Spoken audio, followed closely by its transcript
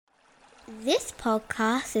This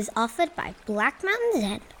podcast is offered by Black Mountain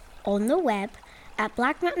Zen on the web at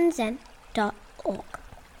blackmountainzen.org.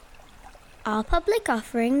 All public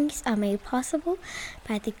offerings are made possible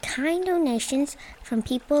by the kind donations from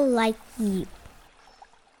people like you.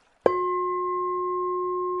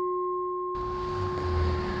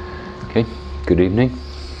 Okay, good evening.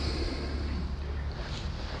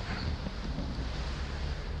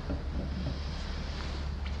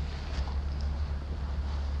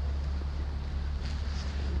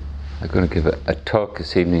 I'm going to give a talk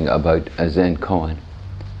this evening about a Zen koan,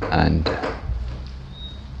 and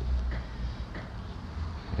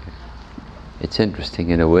it's interesting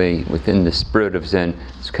in a way. Within the spirit of Zen,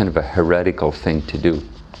 it's kind of a heretical thing to do.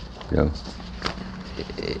 You know,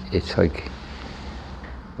 it's like,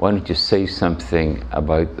 why don't you say something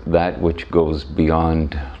about that which goes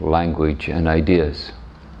beyond language and ideas?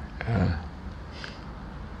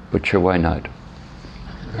 But sure, why not?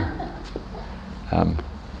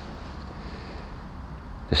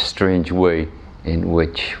 The strange way in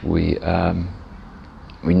which we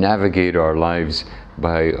navigate our lives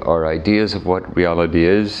by our ideas of what reality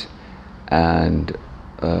is and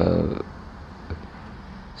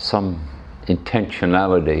some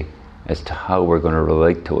intentionality as to how we're going to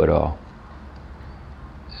relate to it all.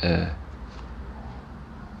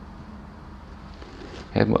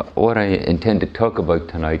 And what I intend to talk about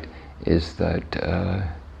tonight is that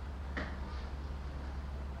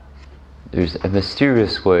there's a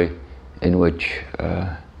mysterious way in which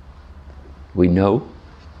we know,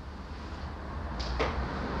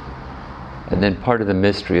 and then part of the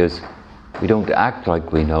mystery is we don't act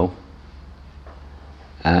like we know,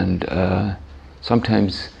 and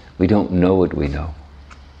sometimes we don't know what we know.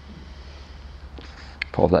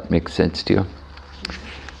 If all that makes sense to you.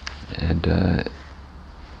 And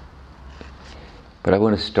but I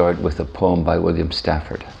want to start with a poem by William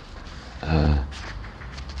Stafford,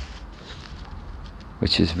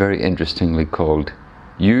 which is very interestingly called,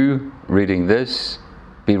 "You reading this,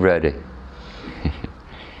 be ready."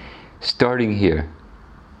 Starting here,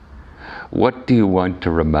 what do you want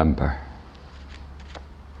to remember?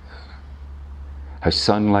 How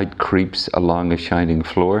sunlight creeps along a shining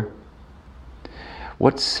floor?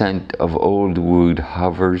 What scent of old wood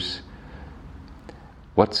hovers?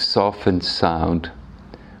 What softened sound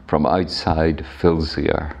from outside fills the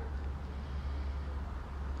air?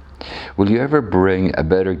 Will you ever bring a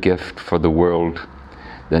better gift for the world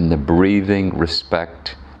than the breathing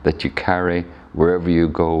respect that you carry wherever you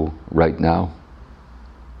go right now?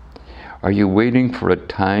 Are you waiting for a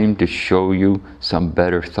time to show you some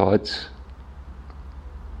better thoughts?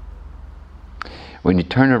 When you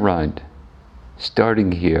turn around,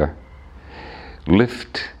 starting here,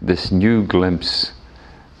 lift this new glimpse.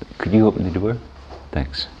 Could you open the door?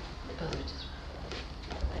 Thanks.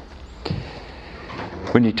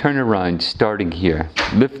 When you turn around, starting here,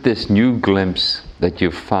 lift this new glimpse that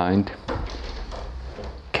you find.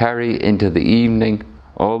 Carry into the evening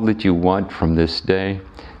all that you want from this day.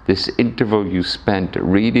 This interval you spent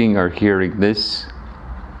reading or hearing this,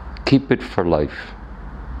 keep it for life.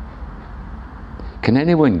 Can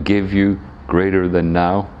anyone give you greater than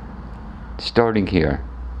now? Starting here,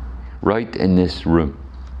 right in this room,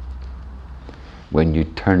 when you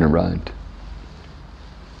turn around.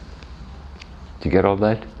 Did you get all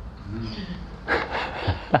that?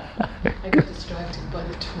 I got distracted by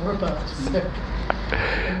the tour bus, so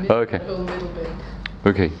I missed Okay. that whole little bit.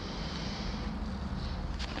 Okay.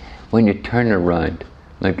 When you turn around,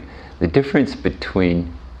 like the difference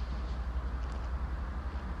between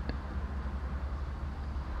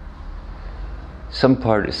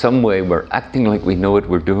some way we're acting like we know what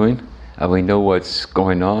we're doing and we know what's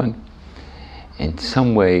going on. In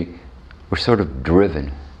some way, we're sort of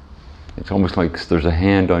driven. It's almost like there's a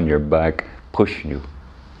hand on your back pushing you,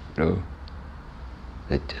 you know,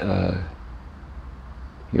 that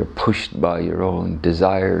you're pushed by your own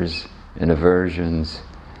desires and aversions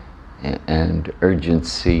and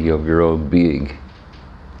urgency of your own being.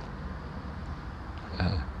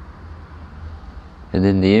 And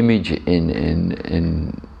then the image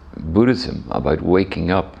in Buddhism about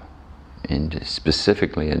waking up, and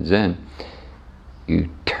specifically in Zen, you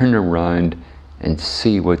turn around and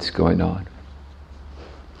see what's going on.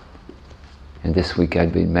 And this week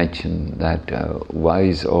I'd been mentioned that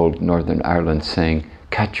wise old Northern Ireland saying,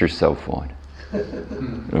 "Catch yourself on."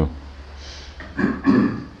 You know?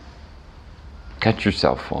 Catch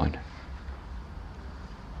yourself on.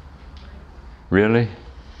 Really?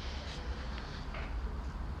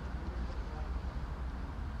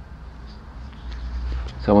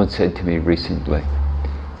 Someone said to me recently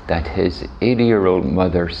that his 80-year-old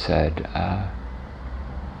mother said,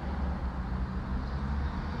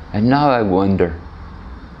 And now I wonder,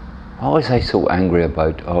 what was I so angry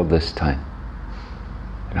about all this time?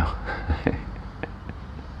 You know?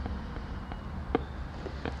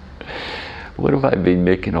 What have I been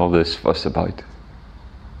making all this fuss about?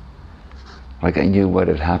 Like I knew what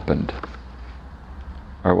had happened,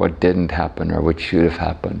 or what didn't happen, or what should have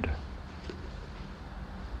happened.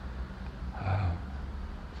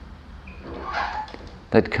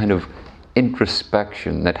 That kind of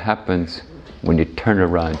introspection that happens when you turn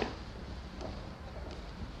around.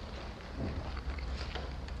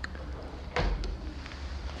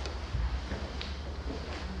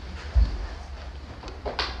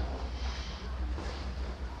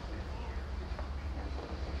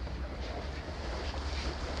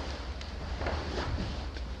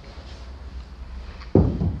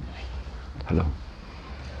 Hello.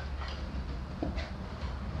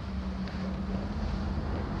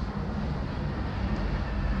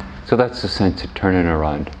 So that's the sense of turning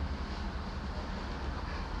around.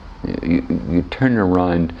 You turn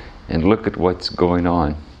around and look at what's going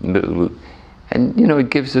on. And you know, it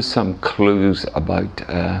gives us some clues about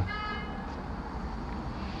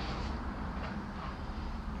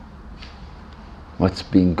what's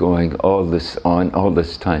been going all this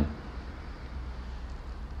time.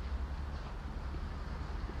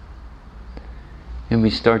 And we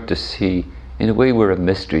start to see, in a way, we're a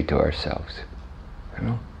mystery to ourselves, you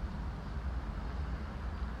know.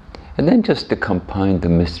 And then just to compound the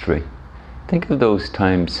mystery, think of those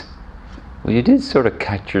times when you did sort of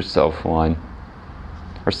catch yourself on,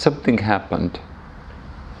 or something happened,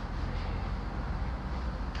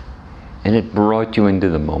 and it brought you into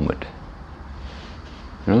the moment,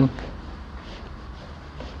 you know.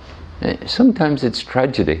 Sometimes it's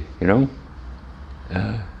tragedy, you know.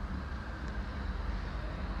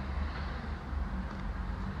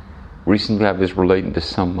 Recently I was relating to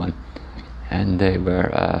someone, and they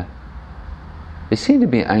seemed to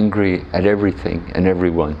be angry at everything and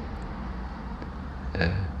everyone,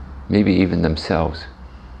 maybe even themselves.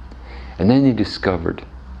 And then they discovered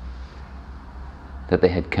that they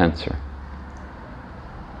had cancer.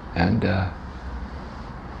 And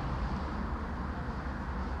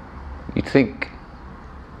you'd think,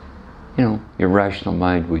 you know, your rational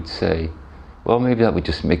mind would say, well, maybe that would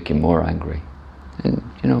just make you more angry. And,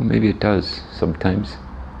 you know, maybe it does sometimes.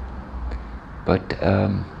 But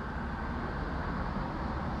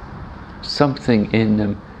something in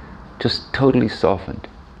them just totally softened.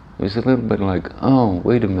 It was a little bit like, oh,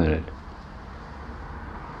 wait a minute.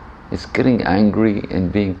 Is getting angry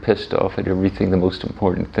and being pissed off at everything the most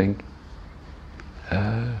important thing?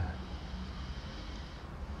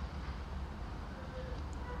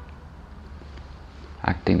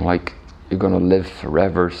 Acting like you're going to live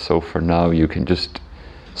forever, so for now you can just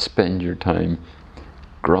spend your time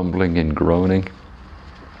grumbling and groaning.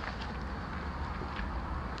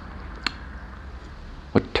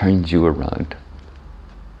 What turns you around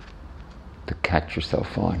to catch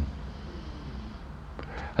yourself on?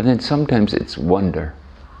 And then sometimes it's wonder,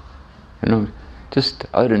 you know, just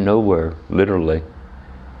out of nowhere, literally.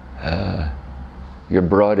 You're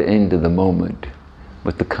brought into the moment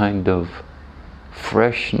with the kind of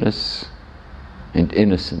freshness and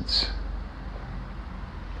innocence.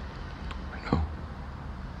 You know.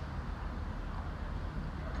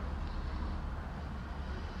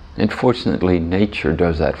 And fortunately, nature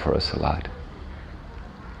does that for us a lot.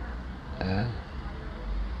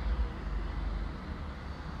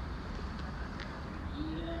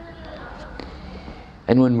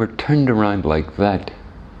 And when we're turned around like that,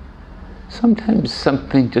 sometimes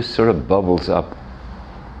something just sort of bubbles up.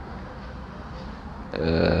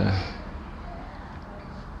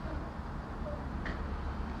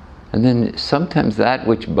 And then sometimes that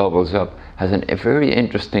which bubbles up has a very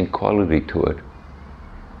interesting quality to it.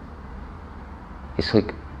 It's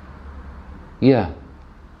like, yeah,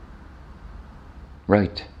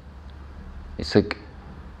 right. It's like,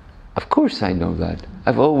 of course I know that.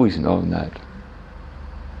 I've always known that.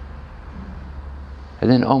 And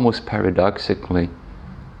then almost paradoxically,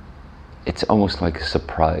 it's almost like a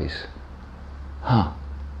surprise. Huh.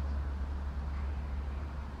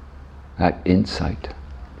 That insight.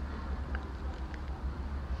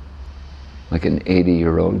 Like an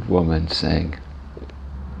 80-year-old woman saying,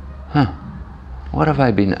 huh, what have I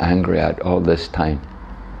been angry at all this time?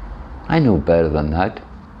 I know better than that.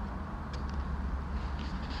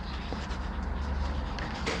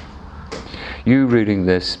 You reading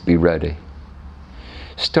this, be ready.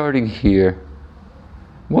 Starting here,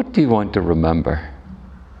 what do you want to remember?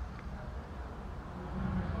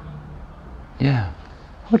 Yeah,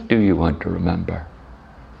 what do you want to remember?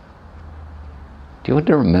 Do you want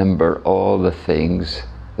to remember all the things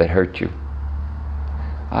that hurt you.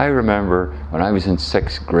 I remember when I was in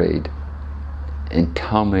 6th grade and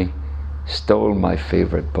Tommy stole my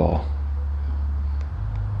favorite ball.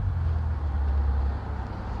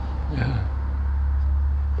 Yeah.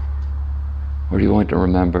 Or do you want to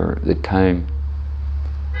remember the time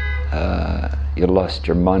you lost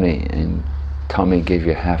your money and Tommy gave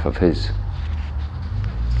you half of his?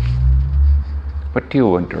 What do you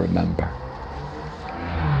want to remember?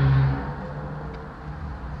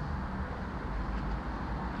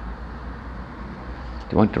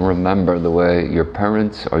 Do you want to remember the way your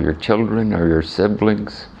parents or your children or your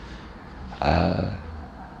siblings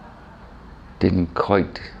didn't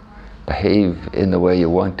quite behave in the way you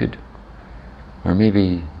wanted? Or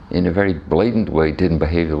maybe in a very blatant way didn't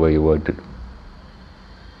behave the way you wanted?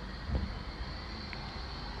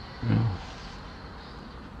 No.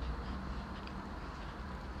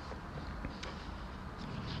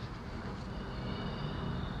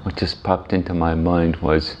 What just popped into my mind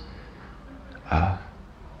was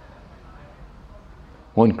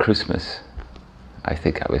one Christmas, I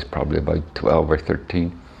think I was probably about 12 or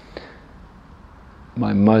 13,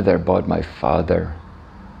 my mother bought my father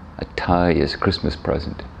a tie as a Christmas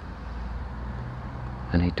present.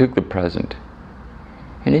 And he took the present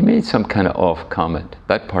and he made some kind of off comment.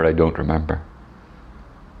 That part I don't remember.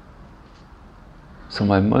 So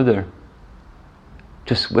my mother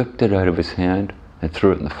just whipped it out of his hand and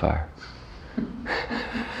threw it in the fire.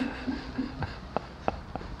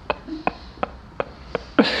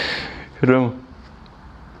 You know,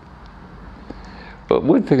 but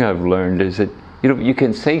one thing I've learned is that, you know, you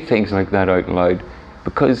can say things like that out loud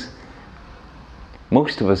because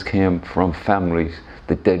most of us came from families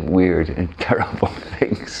that did weird and terrible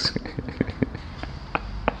things.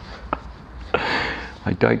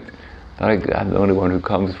 I doubt that I'm the only one who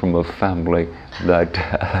comes from a family that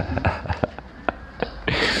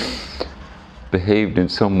behaved in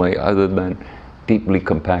some way other than deeply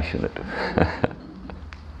compassionate.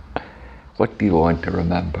 What do you want to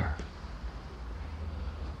remember?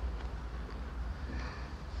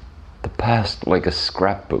 The past like a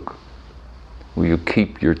scrapbook where you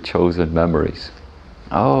keep your chosen memories.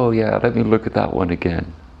 Oh yeah, let me look at that one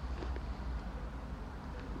again.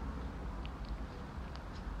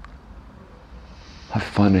 How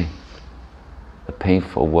funny. The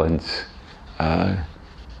painful ones. I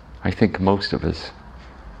think most of us.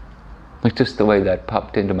 Like just the way that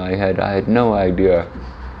popped into my head, I had no idea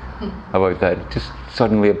about that. It just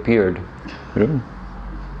suddenly appeared. You know?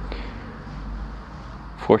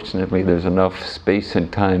 Fortunately, there's enough space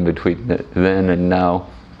and time between then and now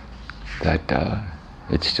that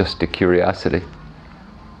it's just a curiosity.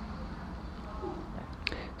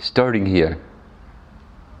 Starting here,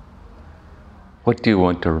 what do you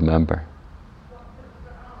want to remember?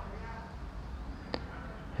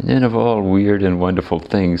 And then of all weird and wonderful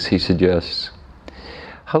things, he suggests,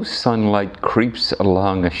 how sunlight creeps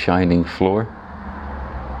along a shining floor.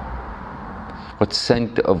 What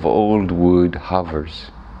scent of old wood hovers.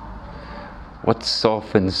 What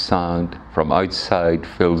softened sound from outside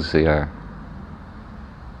fills the air.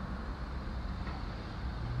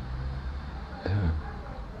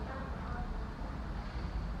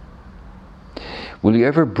 Will you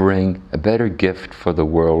ever bring a better gift for the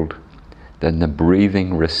world than the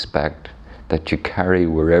breathing respect that you carry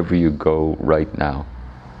wherever you go right now?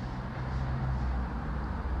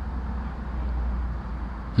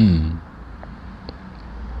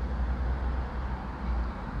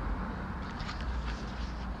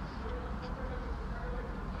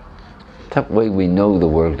 That way we know the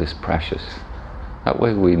world is precious. That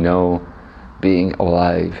way we know being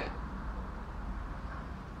alive.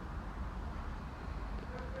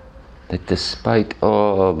 That despite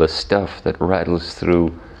all the stuff that rattles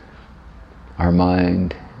through our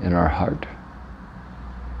mind and our heart,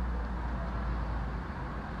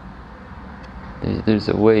 there's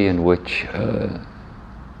a way in which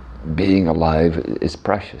being alive is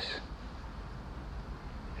precious.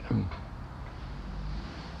 You know?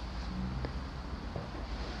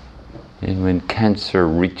 And when cancer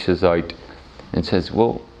reaches out and says,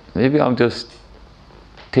 well, maybe I'll just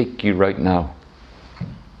take you right now.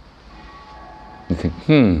 You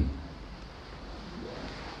think,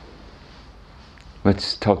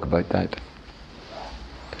 let's talk about that.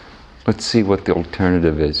 Let's see what the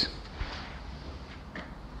alternative is.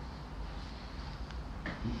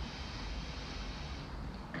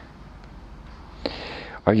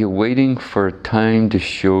 Are you waiting for time to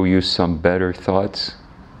show you some better thoughts?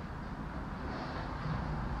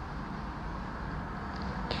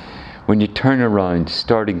 When you turn around,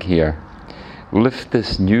 starting here, lift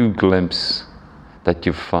this new glimpse that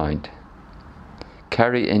you find.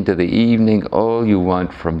 Carry into the evening all you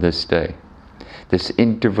want from this day. This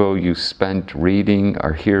interval you spent reading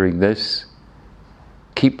or hearing this,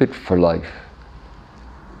 keep it for life.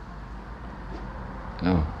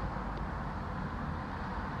 No.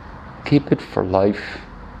 Keep it for life.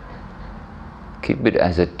 Keep it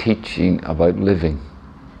as a teaching about living.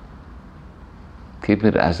 Keep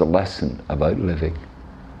it as a lesson about living.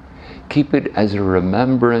 Keep it as a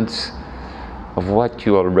remembrance of what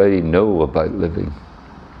you already know about living.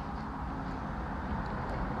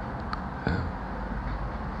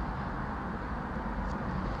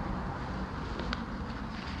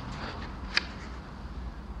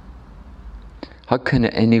 How can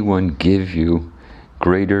anyone give you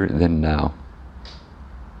greater than now?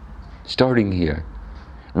 Starting here,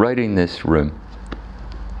 right in this room,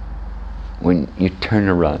 when you turn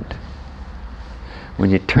around. When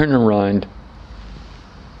you turn around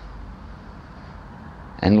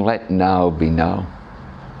and let now be now.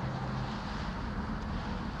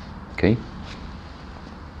 Okay?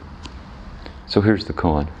 So here's the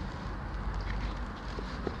koan.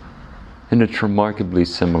 And it's remarkably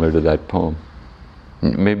similar to that poem.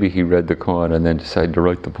 Maybe he read the koan and then decided to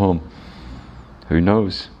write the poem. Who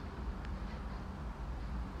knows?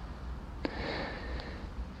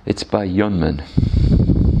 It's by Yunmen.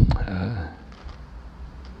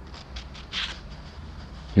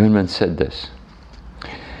 Yunmen said this: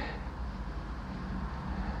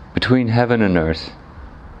 between heaven and earth,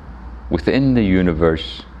 within the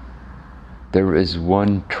universe, there is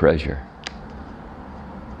one treasure.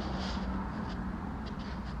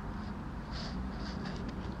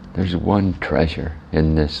 There's one treasure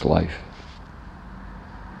in this life.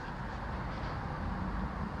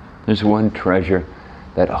 There's one treasure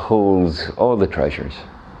that holds all the treasures,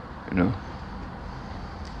 you know.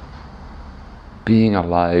 Being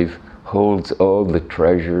alive holds all the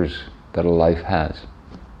treasures that a life has,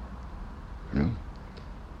 you know.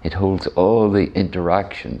 It holds all the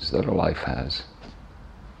interactions that a life has.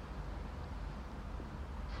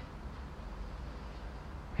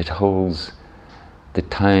 It holds the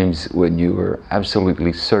times when you were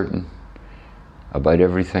absolutely certain about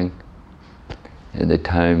everything, and the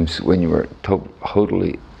times when you were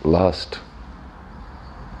totally lost.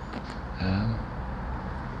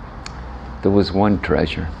 There was one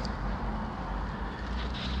treasure.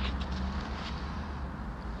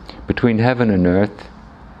 Between heaven and earth,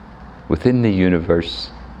 within the universe,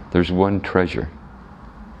 there's one treasure.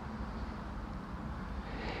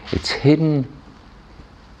 It's hidden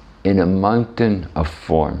in a mountain of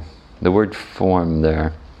form. The word form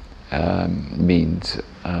there means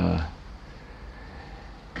a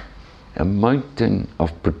mountain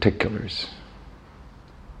of particulars.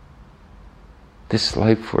 This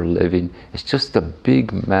life we're living is just a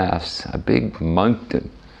big mass, a big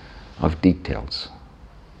mountain of details.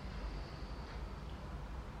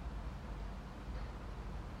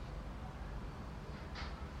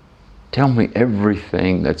 Tell me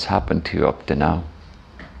everything that's happened to you up to now.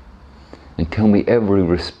 And tell me every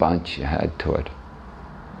response you had to it.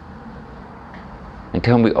 And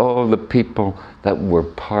tell me all the people that were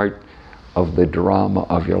part of the drama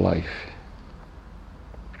of your life.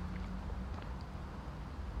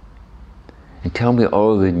 And tell me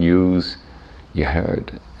all the news you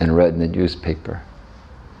heard and read in the newspaper.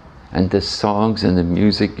 And the songs and the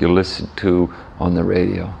music you listened to on the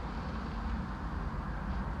radio.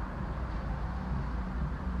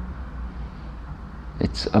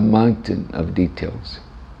 It's a mountain of details.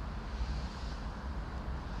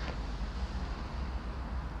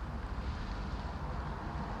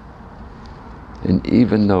 And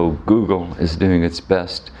even though Google is doing its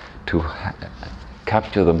best to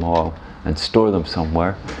capture them all and store them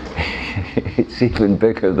somewhere, it's even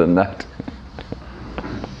bigger than that.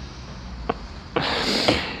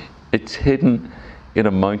 It's hidden in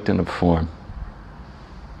a mountain of form.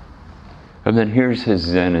 And then here's his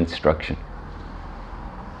Zen instruction.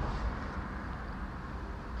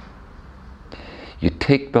 You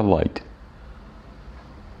take the light,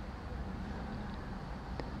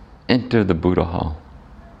 enter the Buddha hall.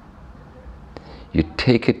 You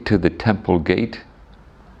take it to the temple gate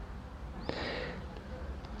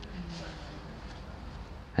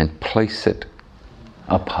and place it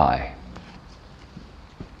up high.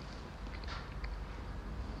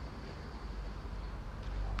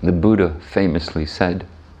 The Buddha famously said,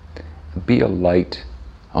 be a light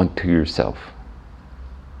unto yourself.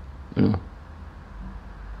 You know?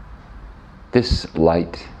 This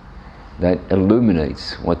light that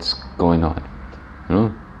illuminates what's going on. You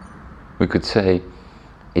know? We could say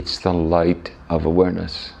it's the light of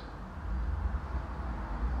awareness.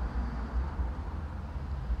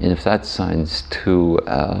 And if that sounds too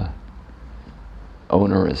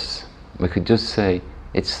onerous, we could just say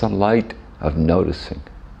it's the light of noticing,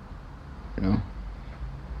 you know?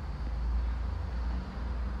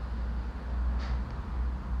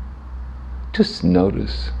 Just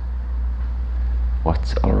notice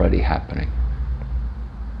what's already happening.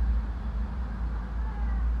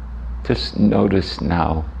 Just notice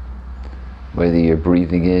now whether you're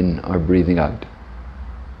breathing in or breathing out.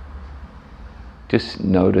 Just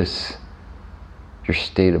notice your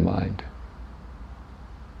state of mind.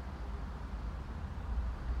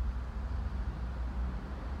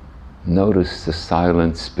 Notice the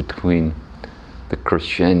silence between the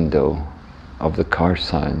crescendo of the car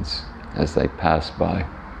signs as they pass by.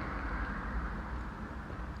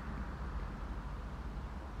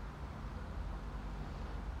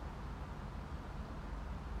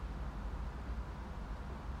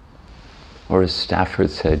 Or as Stafford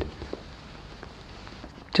said,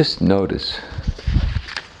 just notice.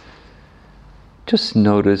 Just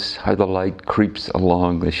notice how the light creeps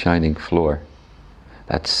along the shining floor.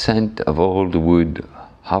 That scent of old wood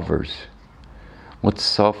hovers. What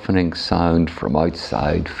softening sound from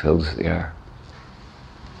outside fills the air.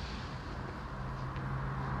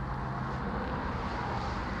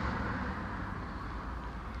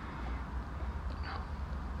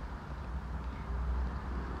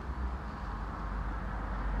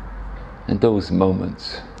 And those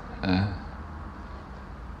moments,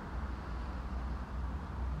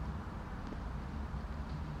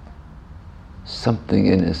 something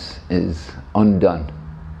in us is undone.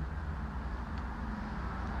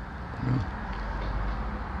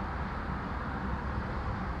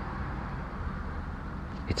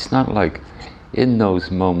 It's not like in those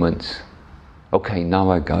moments, okay, now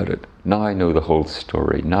I got it. Now I know the whole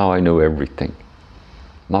story. Now I know everything.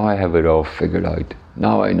 Now I have it all figured out.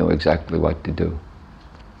 Now I know exactly what to do.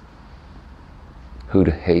 Who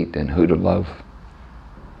to hate and who to love.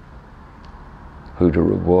 Who to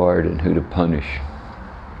reward and who to punish.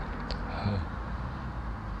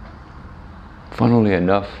 Funnily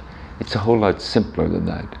enough, it's a whole lot simpler than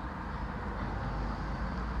that.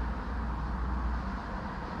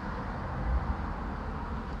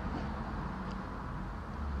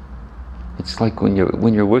 It's like when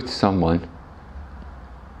you're with someone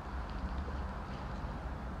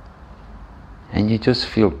and you just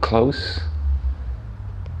feel close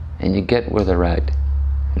and you get where they're at,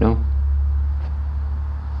 you know?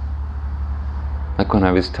 Like when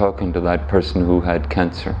I was talking to that person who had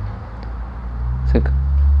cancer. It's like,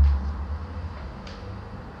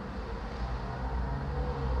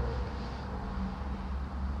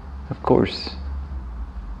 of course,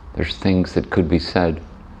 there's things that could be said,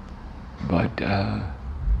 but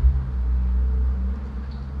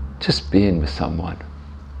just being with someone.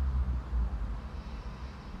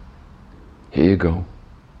 Here you go.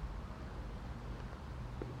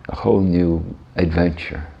 A whole new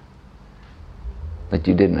adventure that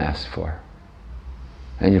you didn't ask for,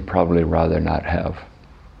 and you'd probably rather not have.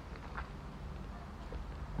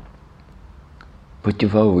 But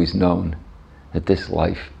you've always known that this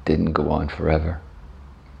life didn't go on forever.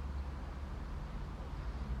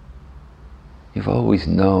 You've always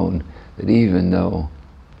known that even though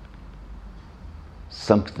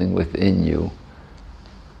something within you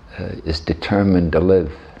is determined to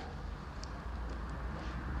live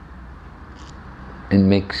and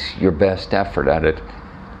makes your best effort at it,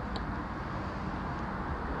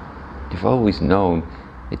 you've always known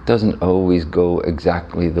it doesn't always go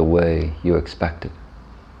exactly the way you expected.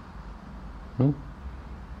 No?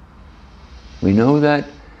 We know that,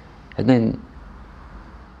 and then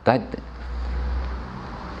that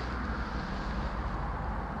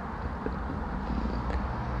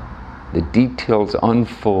the details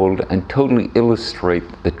unfold and totally illustrate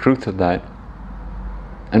the truth of that,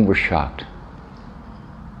 and we're shocked.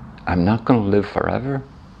 I'm not going to live forever?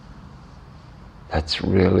 That's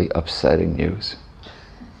really upsetting news.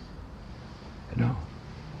 You know?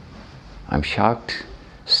 I'm shocked,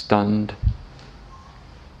 stunned,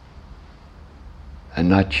 and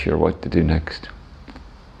not sure what to do next.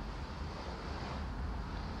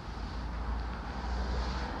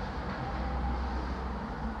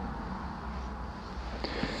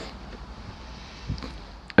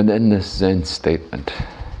 And then this Zen statement.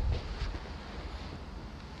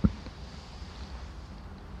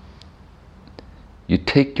 You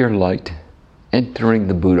take your light, entering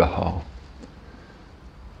the Buddha hall.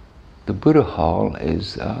 The Buddha hall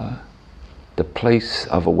is the place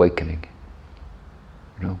of awakening,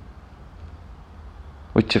 you know,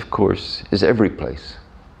 which of course is every place,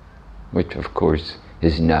 which of course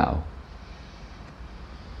is now.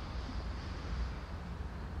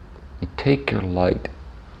 take your light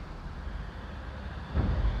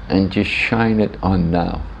and just shine it on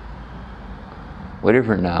now.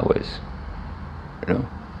 Whatever now is, you know.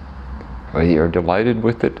 Whether you're delighted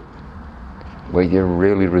with it, whether you're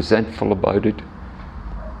really resentful about it,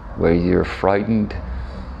 whether you're frightened.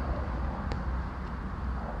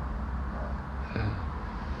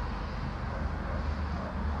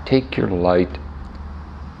 Take your light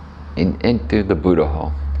and enter the Buddha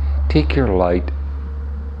hall. Take your light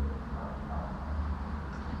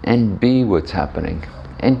and be what's happening.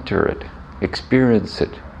 Enter it, experience it.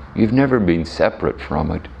 You've never been separate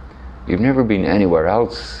from it. You've never been anywhere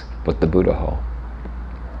else but the Buddha hall.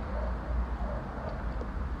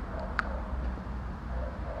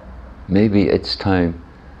 Maybe it's time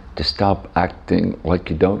to stop acting like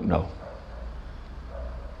you don't know.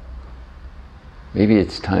 Maybe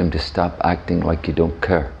it's time to stop acting like you don't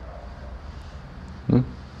care.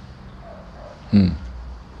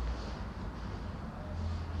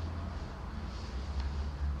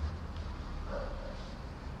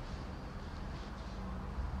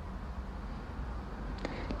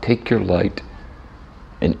 Take your light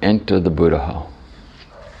and enter the Buddha hall.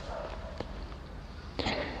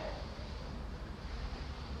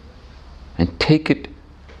 And take it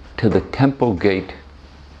to the temple gate,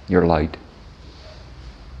 your light,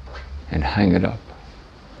 and hang it up.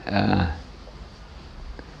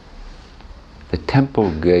 The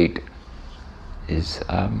temple gate is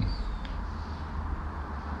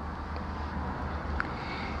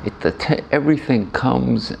everything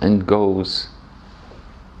comes and goes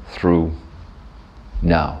through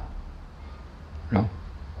now. No?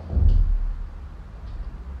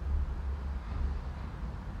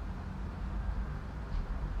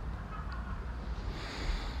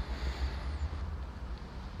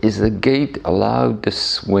 Is the gate allowed to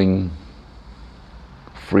swing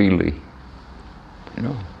freely? You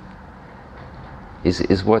know?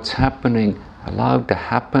 Is what's happening allowed to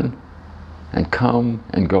happen and come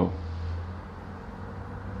and go?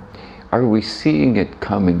 Are we seeing it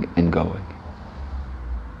coming and going?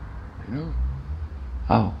 You know?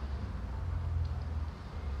 Oh.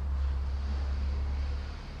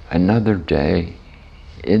 Another day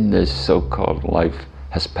in this so-called life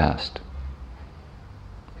has passed.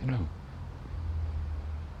 You know?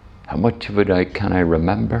 How much of it can I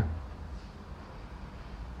remember?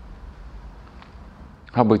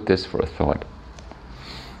 How about this for a thought?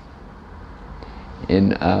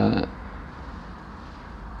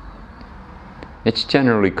 It's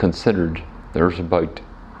generally considered there's about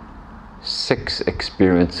 6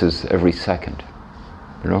 experiences every second,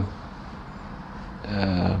 you know?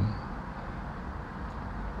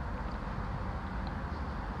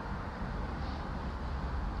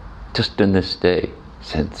 Just in this day,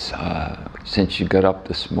 since you got up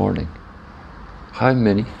this morning, how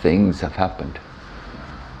many things have happened?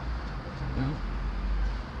 You know?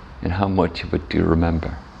 And how much of it do you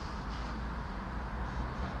remember?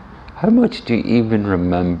 How much do you even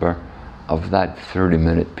remember of that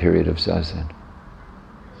 30-minute period of Zazen?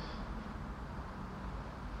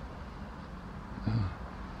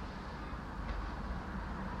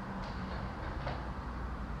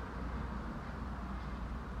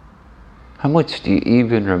 How much do you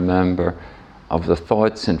even remember of the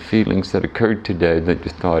thoughts and feelings that occurred today that you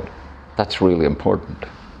thought, that's really important?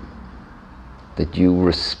 That you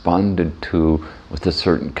responded to with a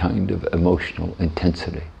certain kind of emotional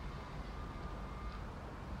intensity?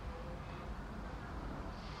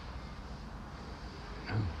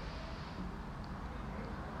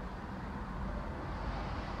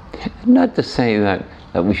 Not to say that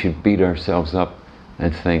we should beat ourselves up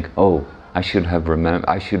and think, oh, I should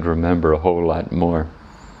remember a whole lot more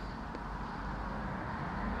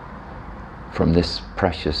from this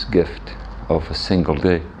precious gift of a single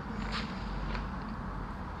day.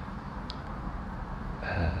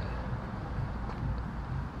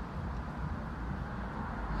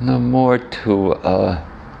 No more to a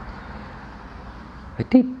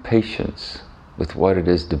deep patience with what it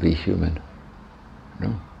is to be human.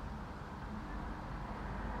 No.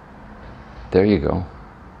 There you go.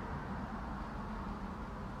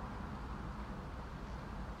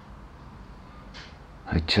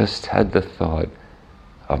 I just had the thought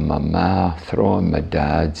of my ma throwing my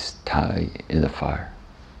dad's tie in the fire.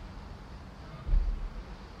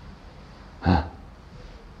 Huh.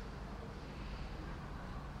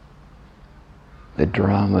 The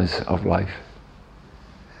dramas of life.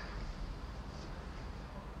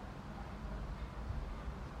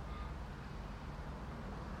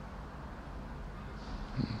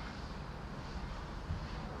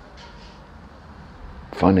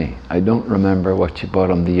 Funny, I don't remember what you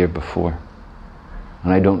bought him the year before.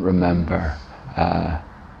 And I don't remember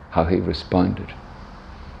how he responded.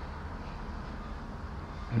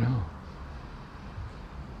 You know,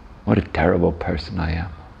 what a terrible person I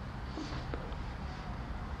am.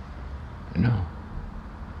 You know,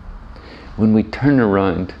 when we turn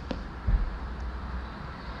around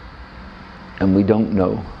and we don't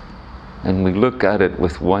know, and we look at it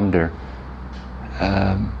with wonder,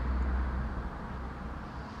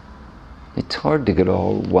 it's hard to get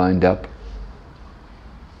all wound up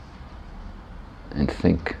and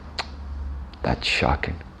think, that's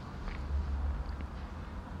shocking.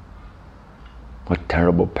 What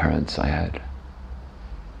terrible parents I had.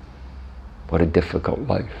 What a difficult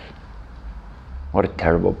life. What a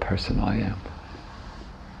terrible person I am.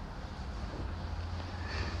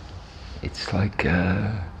 It's like,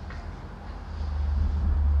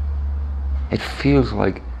 it feels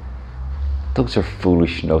like those are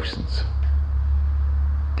foolish notions.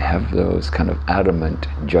 To have those kind of adamant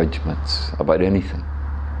judgments about anything.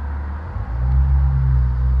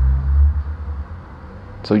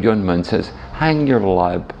 So Yunmen says, hang your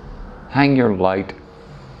light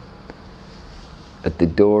at the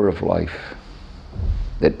door of life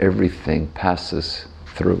that everything passes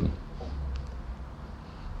through.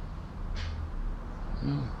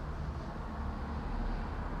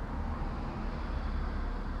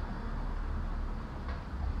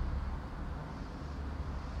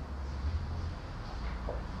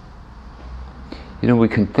 You know, we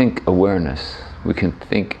can think awareness, we can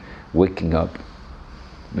think waking up,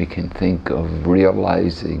 we can think of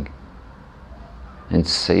realizing and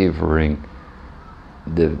savoring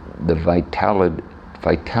the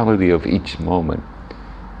vitality of each moment.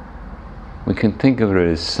 We can think of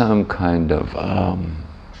it as some kind of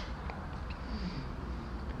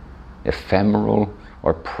ephemeral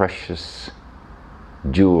or precious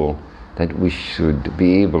jewel that we should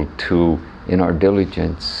be able to, in our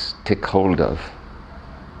diligence, take hold of.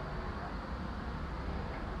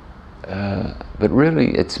 But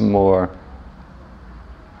really it's more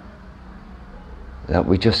that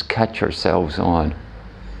we just catch ourselves on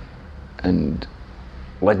and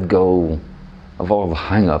let go of all the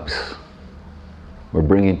hang-ups we're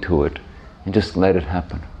bringing to it and just let it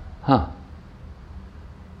happen.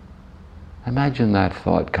 Imagine that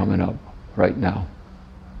thought coming up right now.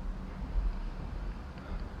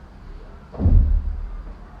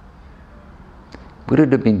 Would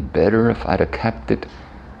it have been better if I'd have kept it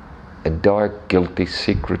a dark, guilty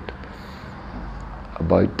secret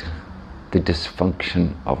about the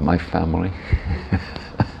dysfunction of my family?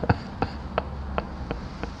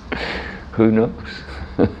 Who knows?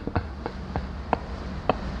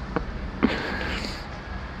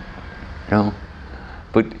 No,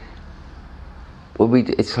 but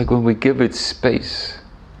it's like when we give it space,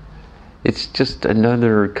 it's just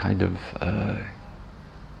another kind of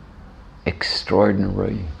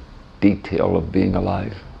extraordinary detail of being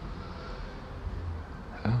alive.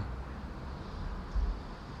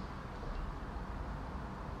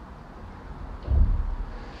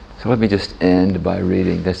 So let me just end by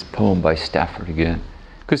reading this poem by Stafford again,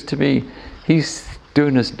 because to me, he's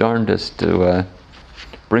doing his darndest to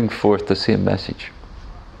bring forth the same message.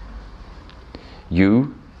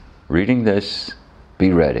 You, reading this,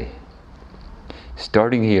 be ready.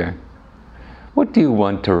 Starting here, what do you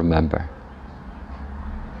want to remember?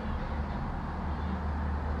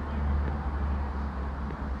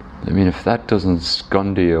 I mean, if that doesn't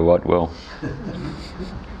scundy you, what will?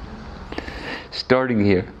 Starting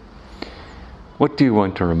here, what do you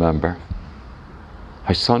want to remember?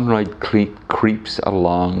 How sunlight creeps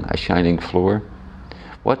along a shining floor?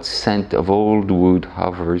 What scent of old wood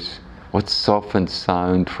hovers? What softened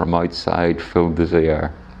sound from outside filled the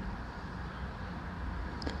air?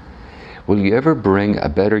 Will you ever bring a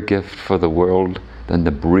better gift for the world than the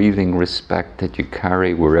breathing respect that you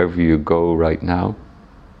carry wherever you go right now?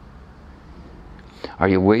 Are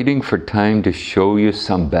you waiting for time to show you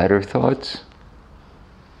some better thoughts?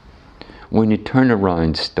 When you turn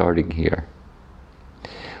around, starting here,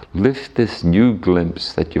 lift this new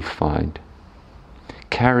glimpse that you find.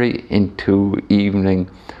 Carry into evening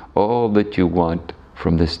all that you want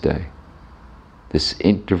from this day. This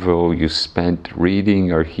interval you spent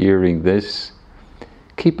reading or hearing this,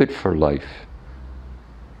 keep it for life.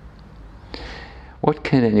 What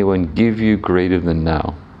can anyone give you greater than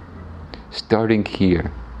now? Starting here,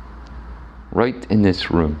 right in this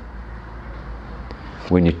room,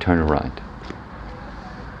 when you turn around.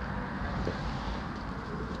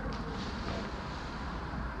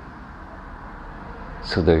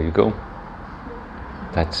 So there you go.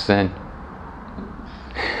 That's Zen.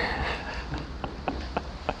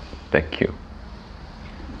 Thank you.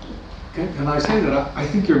 Good. Can I say that I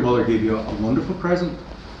think your mother gave you a wonderful present?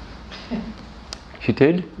 She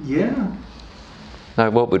did? Yeah. Now,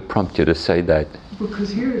 what would prompt you to say that? Because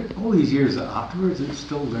here, all these years afterwards, it's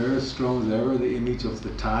still there, as strong as ever, the image of the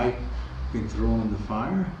tie being thrown in the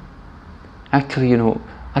fire. Actually, you know,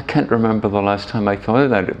 I can't remember the last time I thought of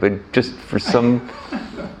that, but just for some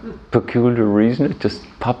peculiar reason, it just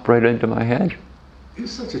popped right into my head.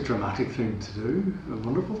 It's such a dramatic thing to do, a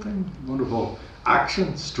wonderful thing, wonderful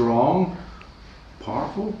action, strong,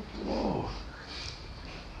 powerful. Whoa.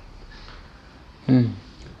 I'm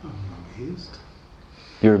amazed.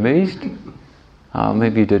 You're amazed? Oh,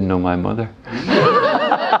 maybe you didn't know my mother.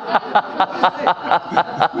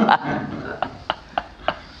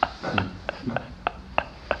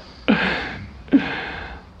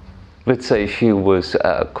 Let's say she was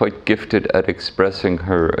quite gifted at expressing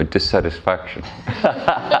her dissatisfaction.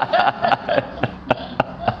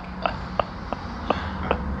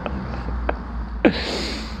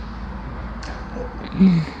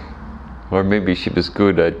 Or maybe she was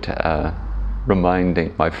good at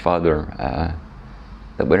reminding my father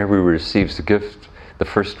that whenever he receives a gift, the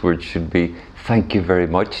first word should be, "Thank you very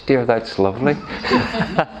much, dear, that's lovely."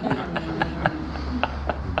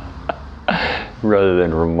 Rather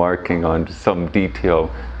than remarking on some detail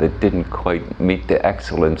that didn't quite meet the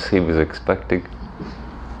excellence he was expecting.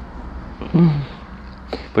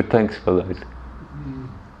 But thanks for that.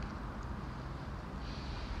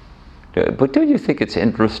 But don't you think it's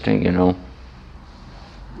interesting, you know?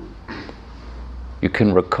 You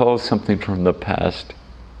can recall something from the past,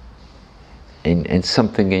 and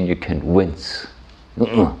something in you can wince.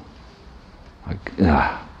 Like,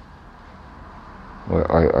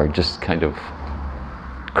 or just kind of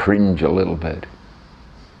cringe a little bit.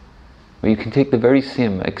 Or you can take the very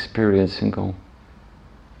same experience and go,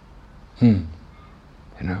 you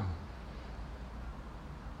know.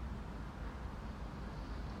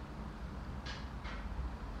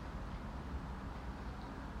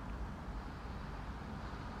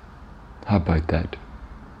 How about that?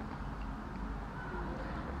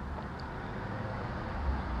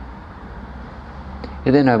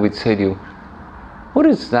 And then I would say to you, what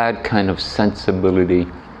does that kind of sensibility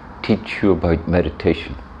teach you about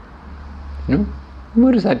meditation? You know?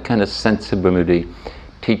 What does that kind of sensibility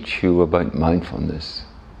teach you about mindfulness?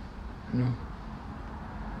 You know?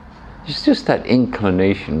 It's just that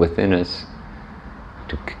inclination within us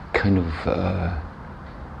to kind of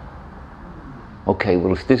okay,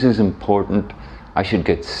 well, if this is important, I should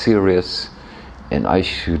get serious and I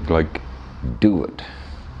should do it,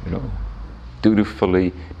 you know,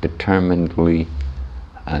 dutifully, determinedly,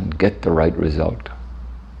 and get the right result.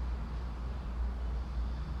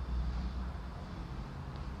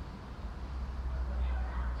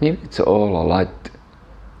 Maybe it's all a lot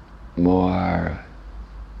more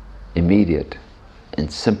immediate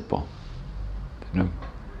and simple, you know.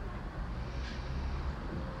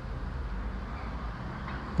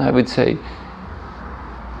 I would say,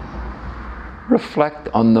 reflect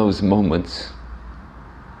on those moments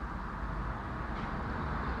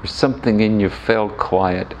where something in you fell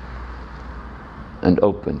quiet and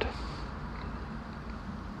opened.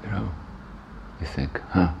 You know, you think,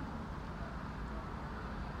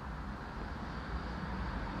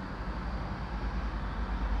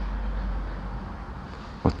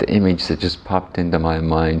 What the image that just popped into my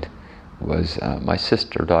mind was my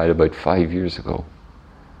sister died about 5 years ago.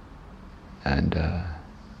 And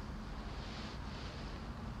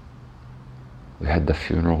we had the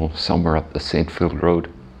funeral somewhere up the St. Field Road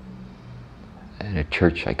in a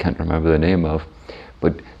church I can't remember the name of,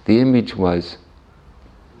 but the image was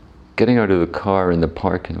getting out of the car in the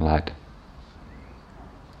parking lot,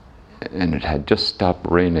 and it had just stopped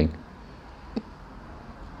raining,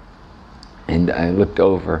 and I looked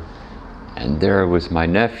over, and there was my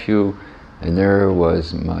nephew, and there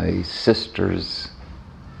was my sister's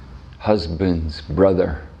husband's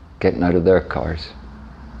brother getting out of their cars.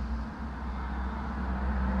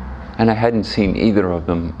 And I hadn't seen either of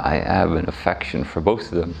them. I have an affection for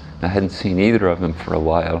both of them. I hadn't seen either of them for a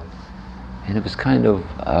while. And it was kind of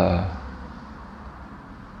a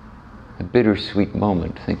bittersweet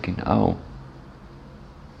moment, thinking, oh,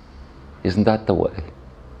 isn't that the way?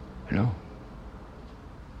 You know?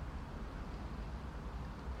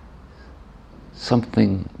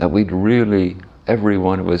 Something that we'd really, every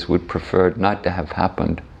one of us would prefer not to have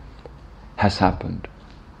happened, has happened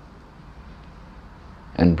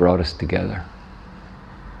and brought us together.